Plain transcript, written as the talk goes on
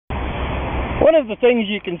One of the things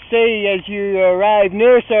you can see as you arrive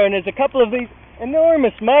near CERN is a couple of these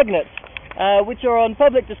enormous magnets, which are on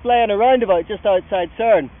public display on a roundabout just outside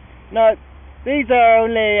CERN. Now, these are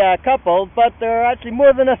only a couple, but there are actually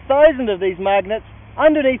more than 1,000 of these magnets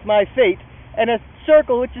underneath my feet in a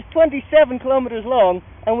circle which is 27 kilometers long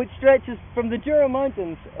and which stretches from the Jura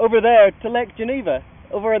Mountains over there to Lake Geneva,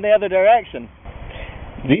 over in the other direction.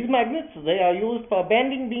 These magnets, they are used for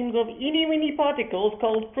bending beams of teeny-weeny particles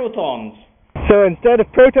called protons. So instead of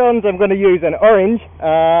protons, I'm going to use an orange.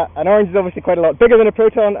 An orange is obviously quite a lot bigger than a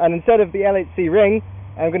proton, and instead of the LHC ring,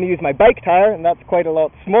 I'm going to use my bike tire, and that's quite a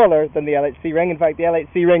lot smaller than the LHC ring. In fact, the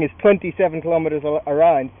LHC ring is 27 kilometers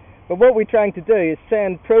around. But what we're trying to do is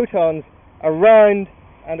send protons around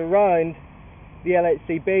and around the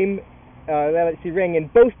LHC beam, the LHC ring in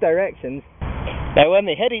both directions. Now, when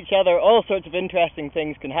they hit each other, all sorts of interesting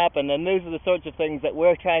things can happen, and those are the sorts of things that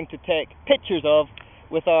we're trying to take pictures of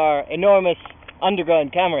with our enormous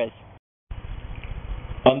underground cameras.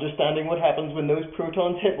 Understanding what happens when those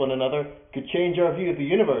protons hit one another could change our view of the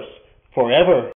universe forever.